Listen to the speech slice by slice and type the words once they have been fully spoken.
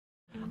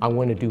I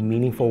want to do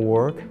meaningful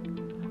work.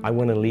 I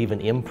want to leave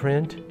an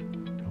imprint.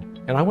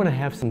 And I want to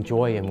have some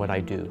joy in what I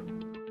do.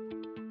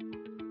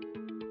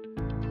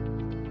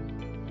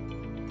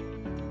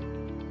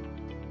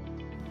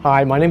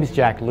 Hi, my name is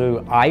Jack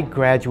Liu. I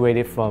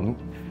graduated from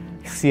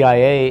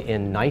CIA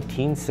in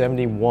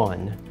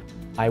 1971.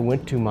 I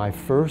went to my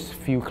first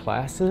few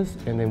classes,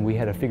 and then we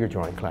had a figure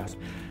drawing class.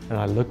 And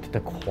I looked at the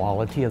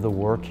quality of the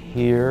work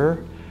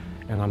here,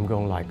 and I'm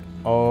going like,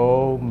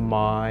 oh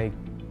my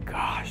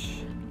gosh,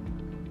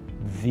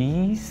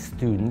 these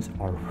students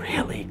are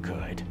really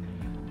good.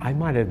 I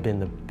might have been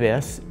the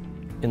best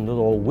in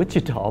little old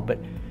Wichita, but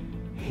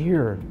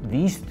here,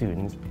 these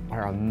students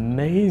are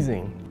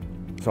amazing.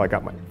 So I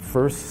got my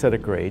first set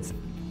of grades.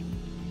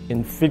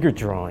 In figure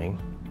drawing,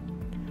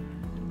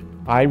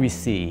 I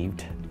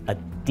received a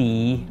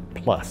D+.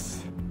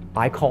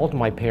 I called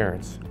my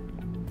parents.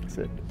 I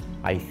said,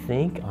 I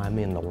think I'm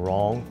in the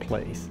wrong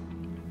place.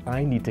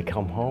 I need to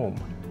come home.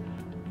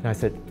 And I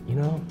said, you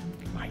know,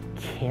 I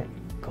can't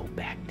go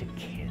back to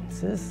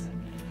Kansas.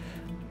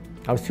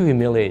 I was too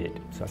humiliated.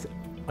 So I said,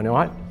 you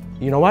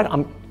know what?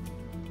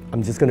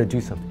 I'm just gonna do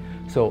something.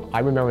 So I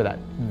remember that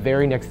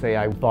very next day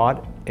I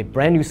bought a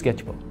brand new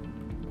sketchbook.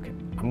 Okay,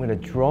 I'm gonna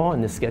draw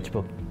in this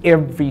sketchbook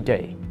every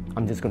day.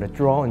 I'm just gonna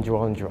draw and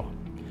draw and draw.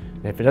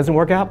 And if it doesn't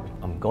work out,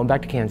 I'm going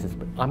back to Kansas,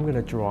 but I'm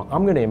gonna draw,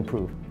 I'm gonna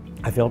improve.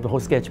 I filled up the whole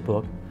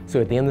sketchbook.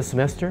 So at the end of the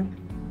semester,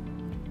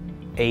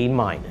 A-.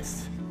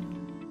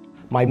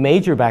 My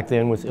major back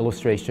then was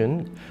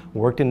illustration.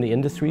 Worked in the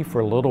industry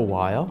for a little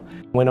while.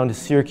 Went on to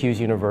Syracuse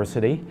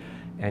University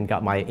and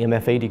got my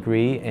MFA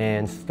degree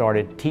and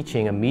started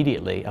teaching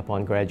immediately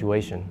upon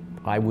graduation.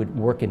 I would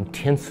work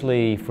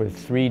intensely for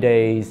 3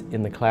 days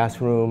in the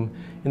classroom,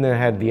 and then I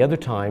had the other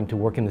time to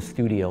work in the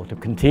studio to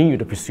continue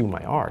to pursue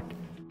my art.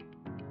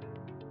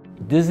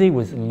 Disney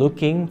was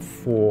looking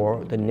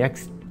for the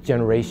next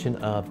generation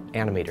of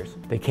animators.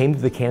 They came to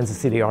the Kansas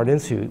City Art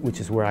Institute, which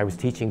is where I was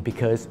teaching,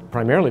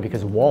 primarily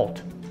because of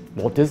Walt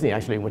Disney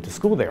actually went to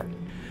school there.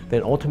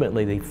 Then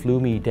ultimately they flew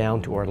me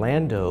down to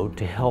Orlando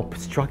to help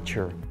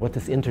structure what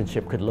this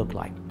internship could look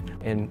like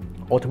and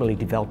ultimately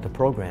develop the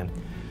program.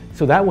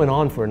 So that went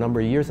on for a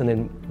number of years, and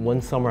then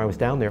one summer I was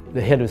down there,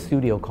 the head of the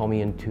studio called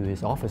me into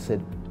his office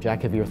and said,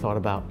 Jack, have you ever thought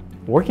about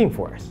working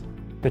for us?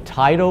 The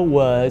title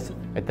was,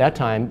 at that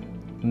time,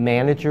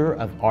 Manager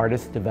of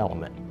Artist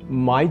Development.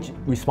 My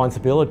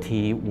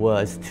responsibility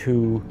was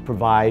to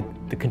provide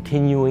the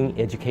continuing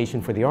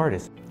education for the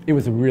artists. It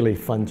was a really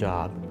fun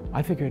job.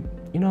 I figured,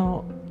 you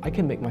know, I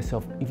can make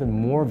myself even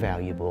more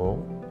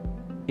valuable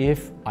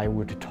if I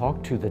were to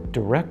talk to the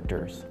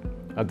directors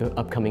of the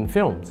upcoming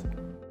films.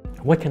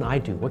 What can I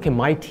do? What can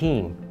my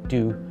team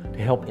do to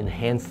help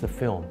enhance the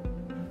film?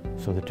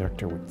 So the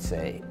director would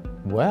say,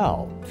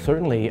 well,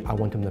 certainly I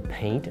want them to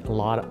paint a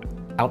lot of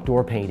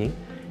outdoor painting,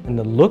 and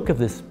the look of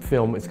this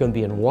film is going to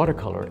be in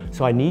watercolor,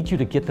 so I need you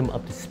to get them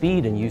up to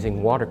speed in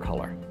using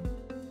watercolor.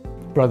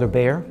 Brother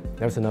Bear,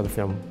 that was another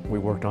film we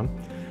worked on.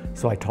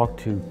 So I talked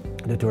to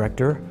the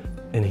director,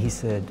 and he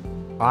said,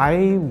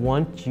 I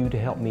want you to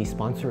help me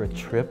sponsor a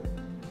trip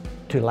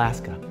to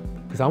Alaska,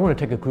 because I want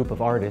to take a group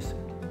of artists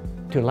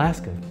to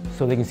Alaska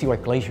so they can see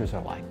what glaciers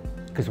are like,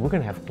 because we're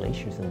going to have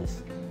glaciers in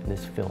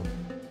this film.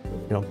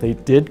 You know, they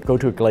did go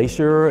to a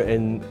glacier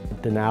in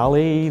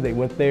Denali. They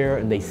went there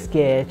and they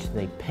sketched, and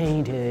they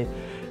painted.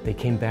 They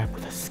came back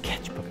with a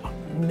sketchbook,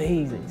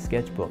 amazing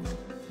sketchbooks.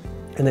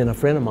 And then a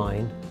friend of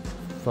mine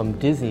from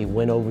Disney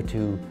went over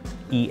to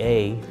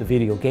EA, the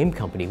video game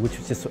company, which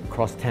was just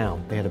across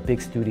town. They had a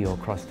big studio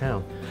across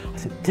town. I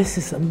said, this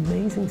is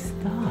amazing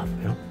stuff,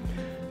 you know?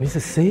 And he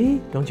said,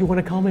 see, don't you want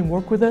to come and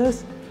work with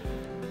us?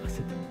 I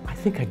said, I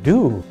think I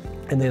do.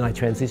 And then I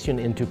transitioned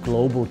into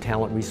global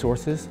talent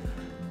resources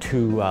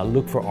to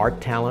look for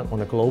art talent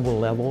on a global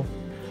level.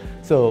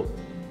 So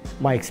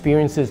my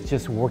experiences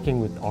just working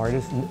with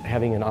artists,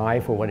 having an eye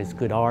for what is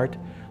good art,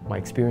 my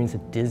experience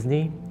at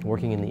Disney,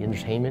 working in the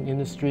entertainment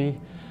industry,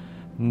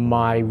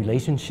 my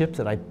relationships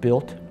that I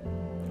built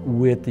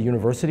with the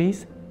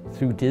universities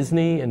through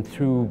Disney and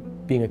through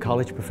being a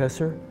college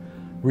professor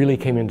really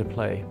came into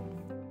play.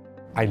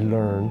 I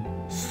learned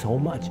so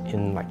much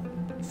in like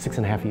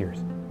 6.5 years.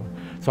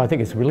 So I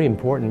think it's really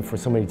important for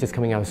somebody just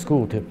coming out of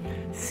school to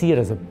see it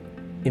as an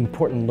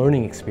important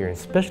learning experience,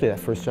 especially that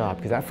first job,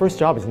 because that first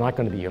job is not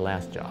going to be your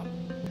last job.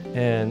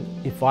 And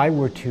if I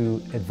were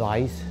to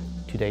advise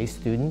today's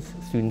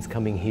students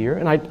coming here,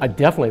 and I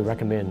definitely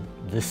recommend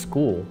this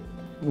school.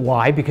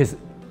 Why? Because,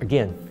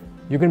 again,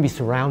 you're going to be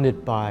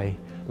surrounded by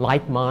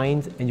like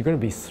minds, and you're going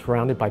to be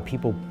surrounded by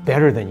people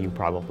better than you,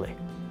 probably. You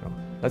know,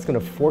 that's going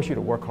to force you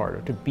to work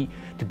harder, to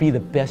be the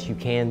best you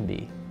can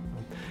be.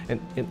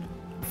 And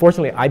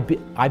fortunately,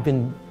 I've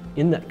been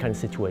in that kind of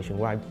situation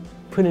where I've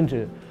put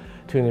into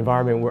an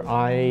environment where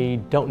I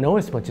don't know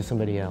as much as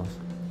somebody else.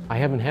 I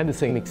haven't had the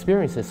same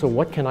experiences, so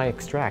what can I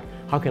extract?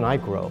 How can I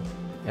grow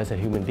as a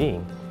human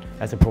being,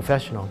 as a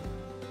professional?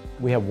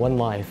 We have one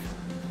life.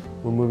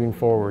 We're moving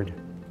forward.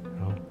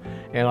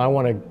 And I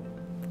want to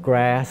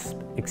grasp,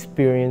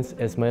 experience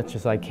as much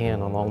as I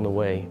can along the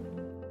way.